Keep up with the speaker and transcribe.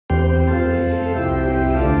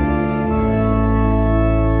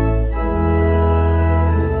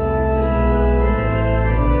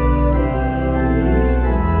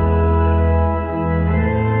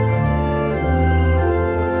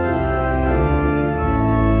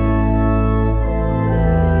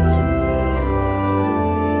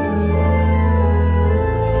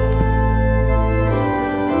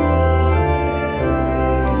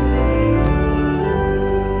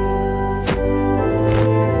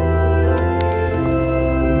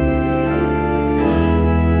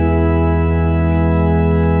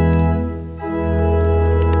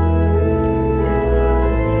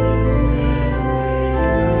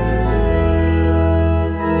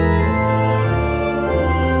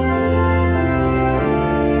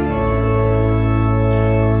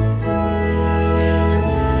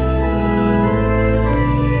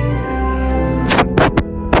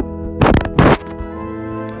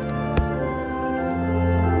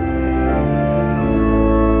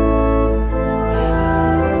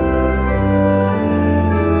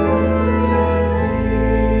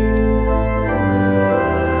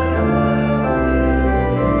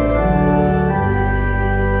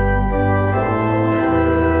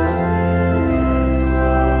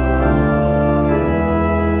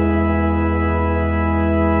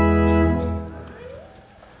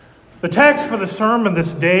text for the sermon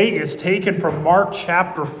this day is taken from Mark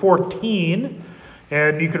chapter 14,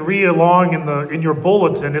 and you can read along in your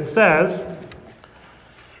bulletin. It says,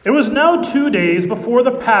 "It was now 2 days before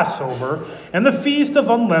the Passover and the feast of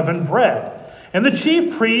unleavened bread, and the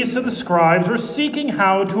chief priests and the scribes were seeking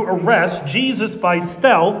how to arrest Jesus by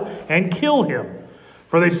stealth and kill him.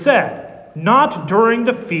 For they said, 'Not during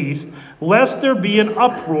the feast, lest there be an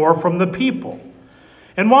uproar from the people.'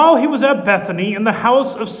 And while he was at Bethany in the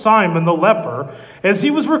house of Simon the leper, as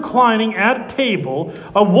he was reclining at table,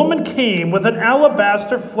 a woman came with an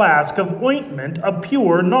alabaster flask of ointment of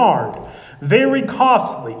pure nard, very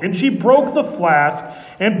costly, and she broke the flask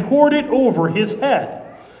and poured it over his head.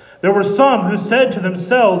 There were some who said to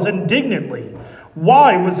themselves indignantly,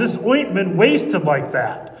 'Why was this ointment wasted like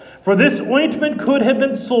that? For this ointment could have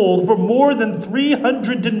been sold for more than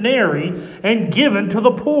 300 denarii and given to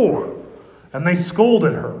the poor.' And they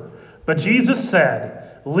scolded her. But Jesus said,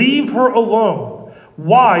 'Leave her alone.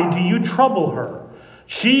 Why do you trouble her?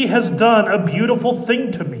 She has done a beautiful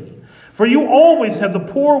thing to me. For you always have the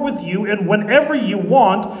poor with you, and whenever you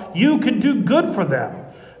want, you can do good for them.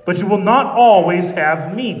 But you will not always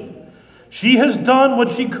have me. She has done what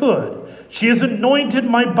she could. She has anointed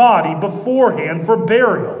my body beforehand for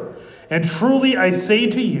burial. And truly I say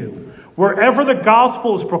to you, wherever the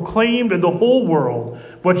gospel is proclaimed in the whole world,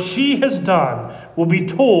 what she has done will be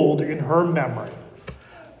told in her memory."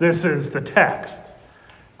 This is the text.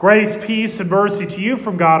 Grace, peace, and mercy to you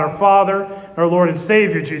from God our Father, our Lord and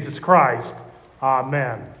Savior, Jesus Christ.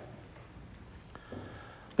 Amen.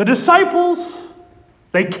 The disciples,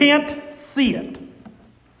 they can't see it.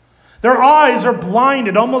 Their eyes are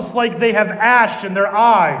blinded, almost like they have ash in their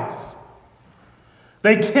eyes.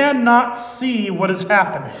 They cannot see what is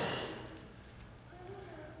happening.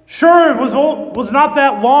 Sure, it was not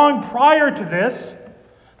that long prior to this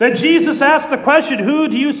that Jesus asked the question, "Who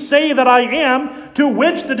do you say that I am?" To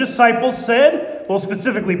which the disciples said, well,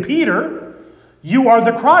 specifically Peter, "You are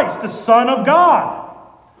the Christ, the Son of God."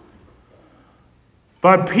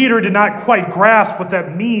 But Peter did not quite grasp what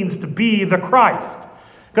that means to be the Christ.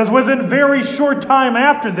 Because within a very short time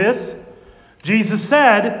after this, Jesus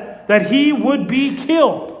said that he would be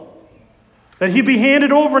killed. That he be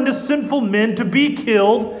handed over into sinful men to be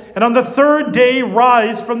killed, and on the third day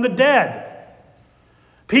rise from the dead.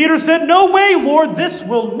 Peter said, "No way, Lord, this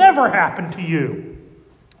will never happen to you."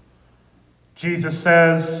 Jesus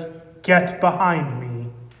says, "Get behind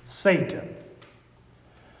me, Satan."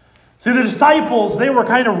 See, the disciples, they were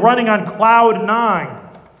kind of running on cloud nine.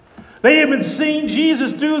 They had been seeing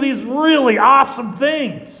Jesus do these really awesome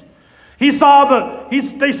things. They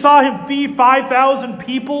saw him feed 5,000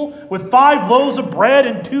 people with 5 loaves of bread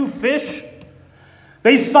and 2 fish.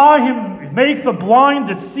 They saw him make the blind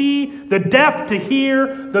to see, the deaf to hear,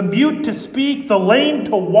 the mute to speak, the lame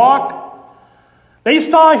to walk. They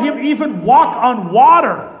saw him even walk on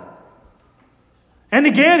water. And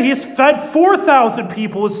again, he has fed 4,000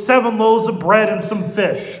 people with 7 loaves of bread and some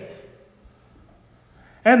fish.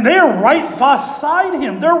 And they're right beside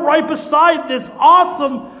him. They're right beside this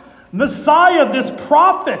awesome Messiah, this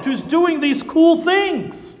prophet who's doing these cool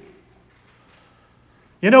things.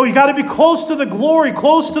 You know, you got to be close to the glory,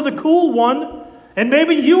 close to the cool one, and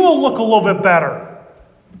maybe you will look a little bit better.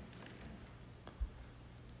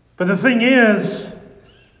 But the thing is,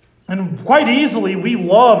 and quite easily, we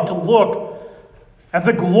love to look at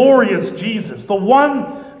the glorious Jesus, the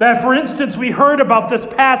one that, for instance, we heard about this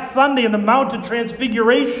past Sunday in the Mount of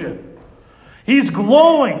Transfiguration. He's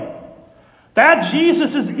glowing. That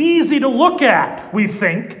Jesus is easy to look at, we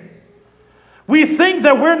think. We think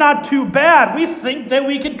that we're not too bad. We think that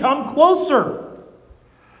we can come closer.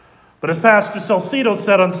 But as Pastor Salcido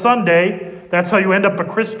said on Sunday, that's how you end up a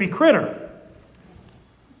crispy critter.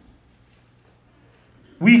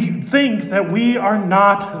 We think that we are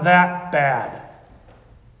not that bad.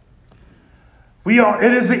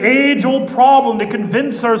 It is the age-old problem to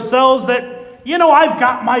convince ourselves that, you know, I've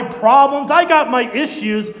got my problems, I got my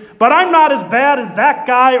issues, but I'm not as bad as that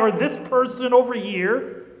guy or this person over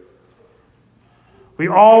here. We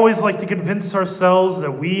always like to convince ourselves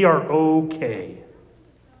that we are okay.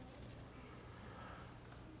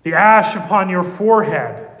 The ash upon your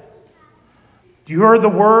forehead. Do you hear the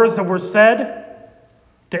words that were said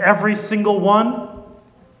to every single one?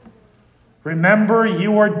 Remember,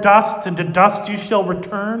 you are dust, and to dust you shall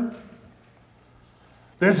return.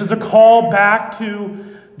 This is a call back to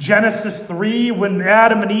Genesis 3 when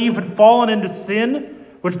Adam and Eve had fallen into sin,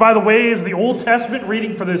 which, by the way, is the Old Testament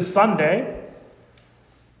reading for this Sunday.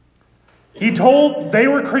 He told they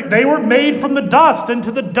were made from the dust, and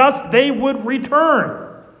to the dust they would return.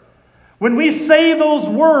 When we say those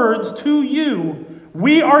words to you,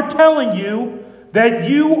 we are telling you that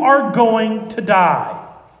you are going to die.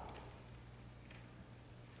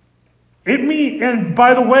 And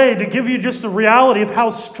by the way, to give you just the reality of how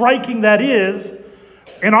striking that is,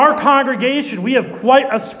 in our congregation, we have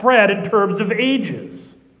quite a spread in terms of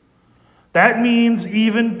ages. That means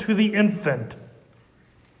even to the infant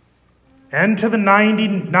and to the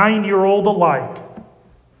 99-year-old alike,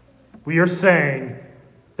 we are saying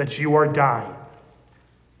that you are dying.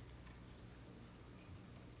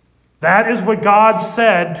 That is what God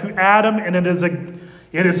said to Adam, and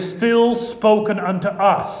it is still spoken unto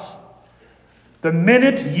us. The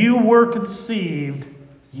minute you were conceived,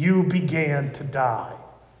 you began to die.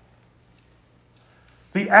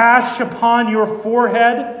 The ash upon your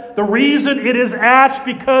forehead, the reason it is ash,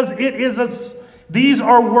 because these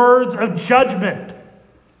are words of judgment.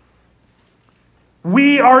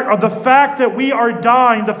 The fact that we are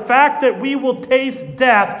dying, the fact that we will taste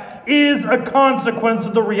death, is a consequence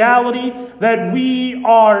of the reality that we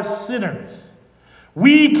are sinners.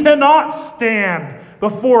 We cannot stand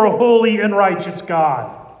before a holy and righteous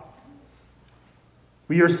God.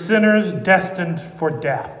 We are sinners destined for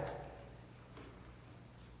death.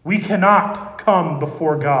 We cannot come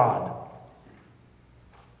before God.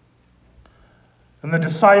 And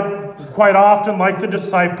quite often, like the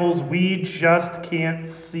disciples, we just can't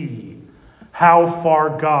see how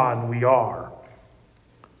far gone we are.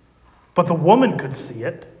 But the woman could see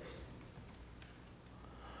it.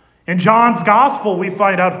 In John's Gospel, we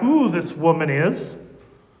find out who this woman is.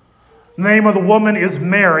 The name of the woman is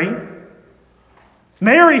Mary.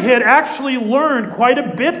 Mary had actually learned quite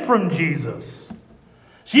a bit from Jesus.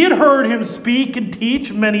 She had heard him speak and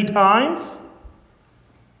teach many times.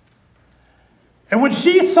 And when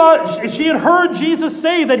she had heard Jesus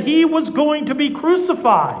say that he was going to be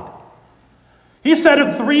crucified. He said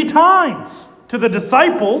it 3 times to the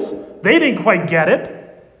disciples. They didn't quite get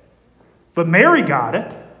it, but Mary got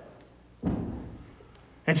it.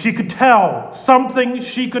 And she could tell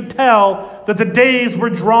that the days were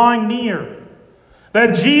drawing near,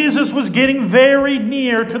 that Jesus was getting very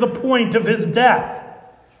near to the point of his death.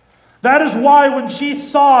 That is why when she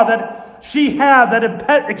saw that she had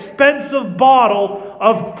that expensive bottle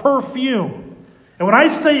of perfume, and when I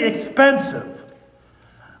say expensive,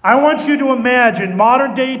 I want you to imagine,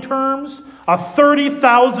 modern day terms, a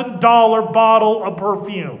 $30,000 bottle of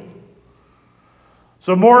perfume.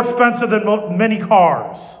 So more expensive than many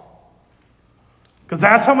cars. Because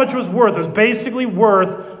that's how much it was worth. It was basically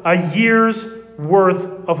worth a year's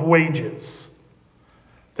worth of wages.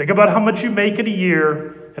 Think about how much you make in a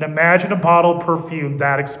year, and imagine a bottle of perfume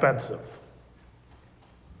that expensive.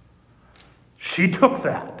 She took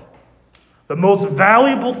that, the most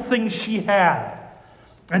valuable thing she had,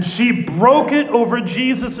 and she broke it over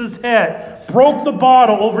Jesus' head, broke the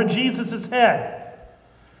bottle over Jesus' head.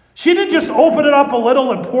 She didn't just open it up a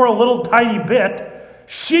little and pour a little tiny bit.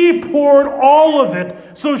 She poured all of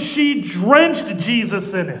it, so she drenched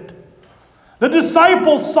Jesus in it. The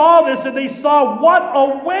disciples saw this and they saw, what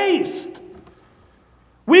a waste.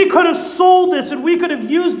 We could have sold this and we could have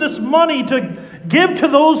used this money to give to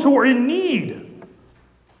those who are in need.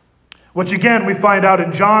 Which again, we find out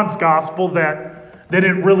in John's Gospel that they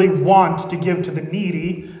didn't really want to give to the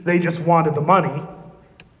needy. They just wanted the money.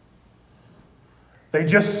 They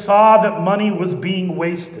just saw that money was being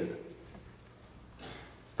wasted.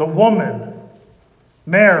 The woman,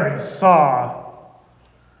 Mary, saw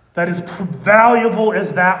that as valuable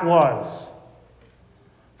as that was,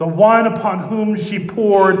 the one upon whom she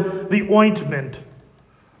poured the ointment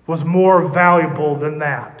was more valuable than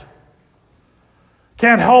that.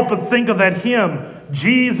 Can't help but think of that hymn,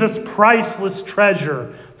 Jesus, priceless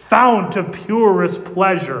treasure, fount of purest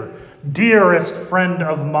pleasure, dearest friend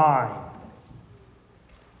of mine.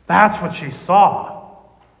 That's what she saw.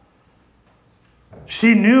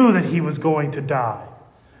 She knew that he was going to die.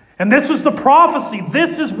 And this was the prophecy.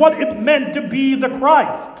 This is what it meant to be the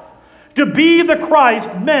Christ. To be the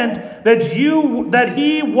Christ meant that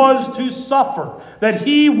he was to suffer, that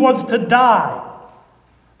he was to die.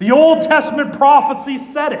 The Old Testament prophecy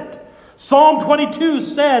said it. Psalm 22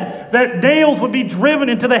 said that nails would be driven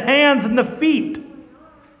into the hands and the feet.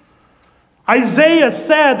 Isaiah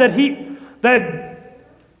said that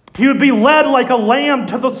he would be led like a lamb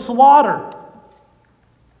to the slaughter.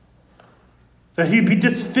 That he'd be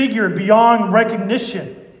disfigured beyond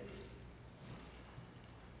recognition.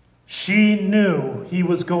 She knew he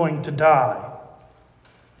was going to die.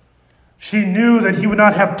 She knew that he would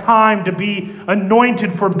not have time to be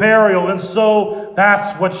anointed for burial, and so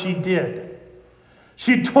that's what she did.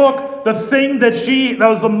 She took the thing that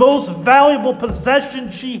was the most valuable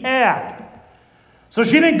possession she had. So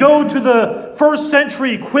she didn't go to the first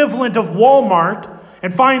century equivalent of Walmart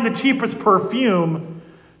and find the cheapest perfume.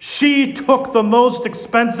 She took the most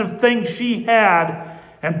expensive thing she had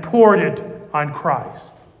and poured it on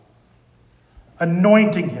Christ,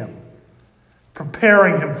 anointing him,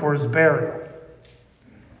 preparing him for his burial.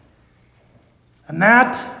 And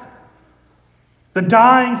that, the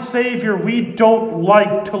dying Savior, we don't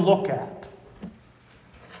like to look at,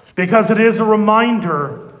 because it is a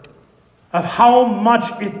reminder of how much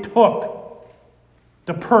it took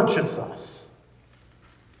to purchase us,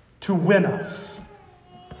 to win us.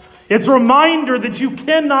 It's a reminder that you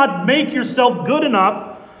cannot make yourself good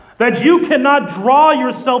enough, that you cannot draw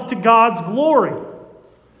yourself to God's glory.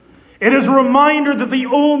 It is a reminder that the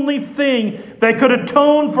only thing that could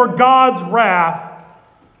atone for God's wrath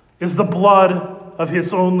is the blood of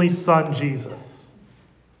his only Son, Jesus.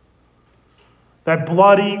 That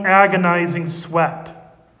bloody, agonizing sweat,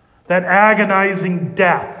 that agonizing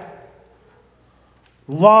death,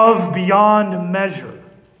 love beyond measure,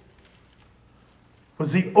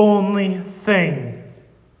 was the only thing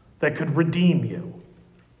that could redeem you.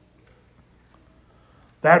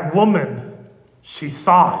 That woman, she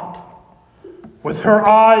saw it. With her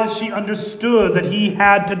eyes, she understood that he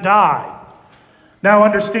had to die. Now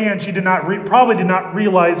understand, she probably did not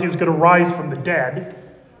realize he was going to rise from the dead,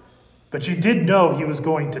 but she did know he was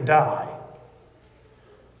going to die.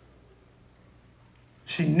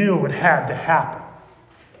 She knew it had to happen.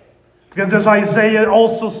 Because as Isaiah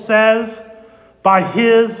also says, by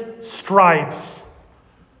his stripes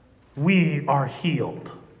we are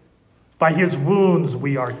healed. By his wounds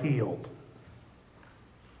we are healed.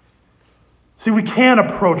 See, we can't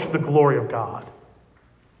approach the glory of God.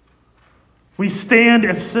 We stand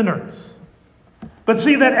as sinners. But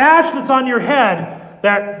see, that ash that's on your head,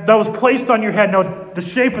 that was placed on your head, now the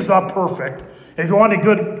shape is not perfect. If you want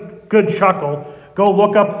a good chuckle, go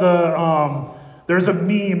look up there's a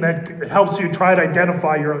meme that helps you try to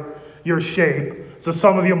identify your shape. So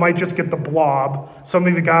some of you might just get the blob. Some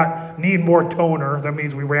of you need more toner. That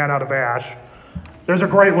means we ran out of ash. There's a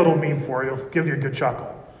great little meme for you. It'll give you a good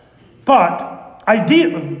chuckle. But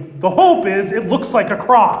the hope is it looks like a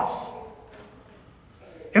cross.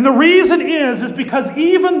 And the reason is because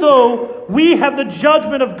even though we have the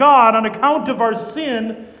judgment of God on account of our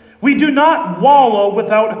sin, we do not wallow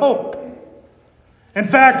without hope. In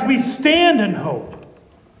fact, we stand in hope.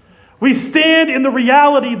 We stand in the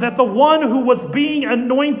reality that the one who was being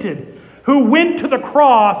anointed, who went to the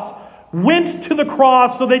cross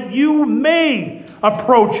so that you may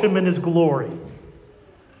approach him in his glory.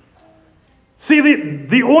 See,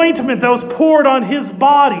 the ointment that was poured on his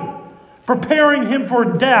body, preparing him for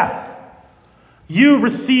death, you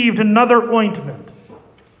received another ointment.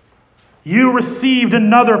 You received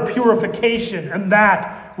another purification, and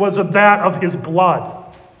that was that of his blood.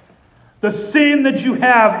 The sin that you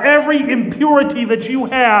have, every impurity that you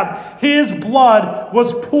have, his blood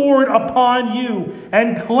was poured upon you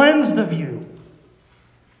and cleansed of you.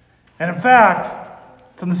 And in fact,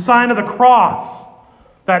 it's in the sign of the cross,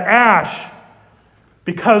 that ash,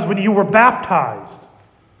 because when you were baptized,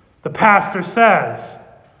 the pastor says,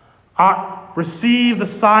 receive the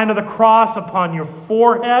sign of the cross upon your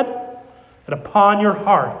forehead and upon your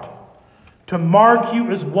heart, to mark you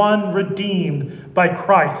as one redeemed by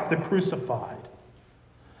Christ the crucified.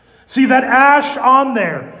 See, that ash on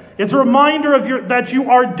there, it's a reminder of that you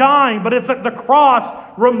are dying, but it's that the cross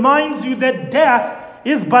reminds you that death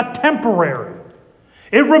is but temporary.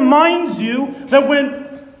 It reminds you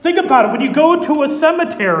that think about it, when you go to a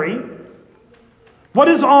cemetery, what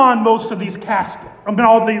is on most of these caskets?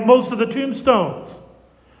 Most of the tombstones.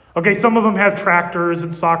 Okay, some of them have tractors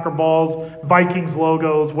and soccer balls, Vikings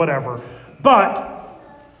logos, whatever. But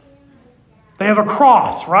they have a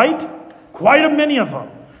cross, right? Quite a many of them.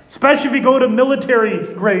 Especially if you go to military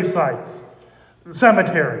grave sites,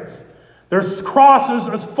 cemeteries. There's crosses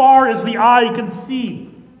as far as the eye can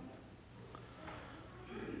see.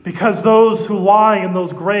 Because those who lie in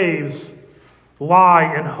those graves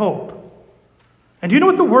lie in hope. And do you know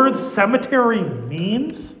what the word cemetery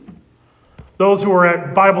means? Those who were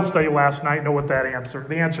at Bible study last night know what the answer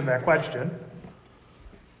to that question.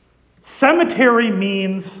 Cemetery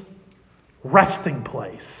means resting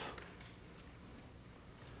place.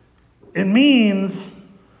 It means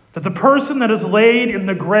that the person that is laid in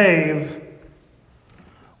the grave,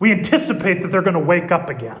 we anticipate that they're going to wake up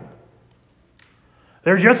again.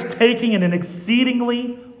 They're just taking an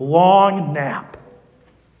exceedingly long nap.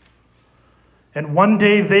 And one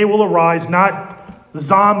day they will arise, not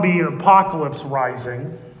zombie apocalypse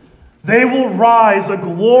rising. They will rise a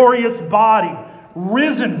glorious body,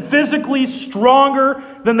 risen, physically stronger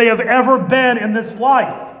than they have ever been in this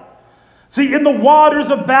life. See, in the waters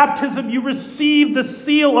of baptism, you receive the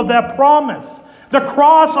seal of that promise. The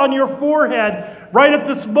cross on your forehead right at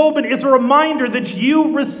this moment is a reminder that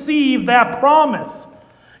you receive that promise.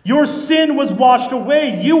 Your sin was washed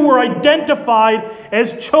away. You were identified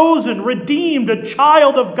as chosen, redeemed, a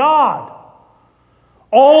child of God.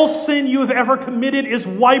 All sin you have ever committed is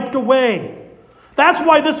wiped away. That's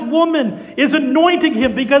why this woman is anointing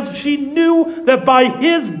him, because she knew that by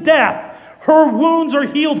his death, her wounds are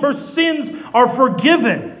healed, her sins are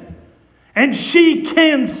forgiven. And she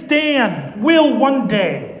can stand, will one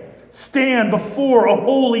day stand before a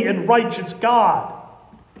holy and righteous God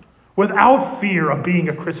without fear of being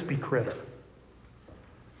a crispy critter.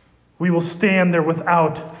 We will stand there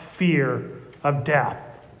without fear of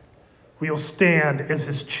death. We will stand as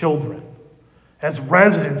his children, as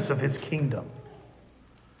residents of his kingdom.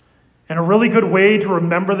 And a really good way to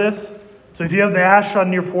remember this, so if you have the ash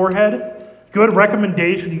on your forehead, good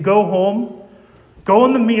recommendation, you go home, go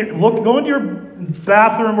in the mirror, go into your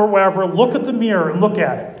bathroom or wherever, look at the mirror and look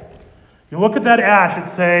at it. You look at that ash and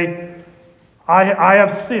say, I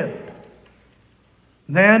have sinned.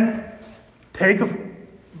 Then take a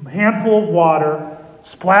handful of water,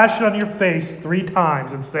 splash it on your face 3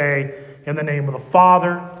 times and say, in the name of the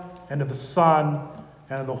Father, and of the Son,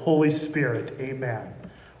 and of the Holy Spirit, amen.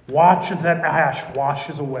 Watch as that ash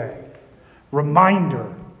washes away.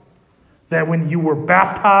 Reminder that when you were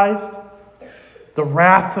baptized, the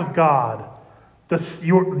wrath of God,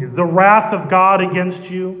 the wrath of God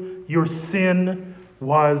against you, your sin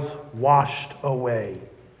was washed away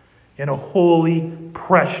in a holy,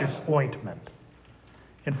 precious ointment.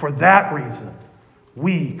 And for that reason,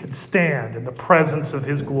 we could stand in the presence of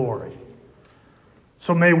his glory.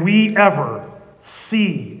 So may we ever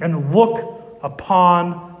see and look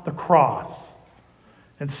upon the cross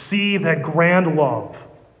and see that grand love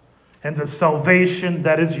and the salvation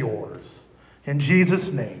that is yours. In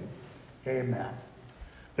Jesus' name, amen.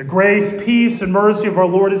 The grace, peace, and mercy of our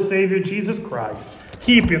Lord and Savior Jesus Christ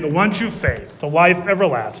keep you in the one true faith to life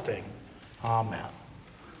everlasting. Amen.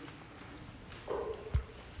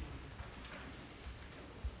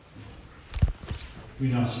 We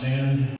now stand.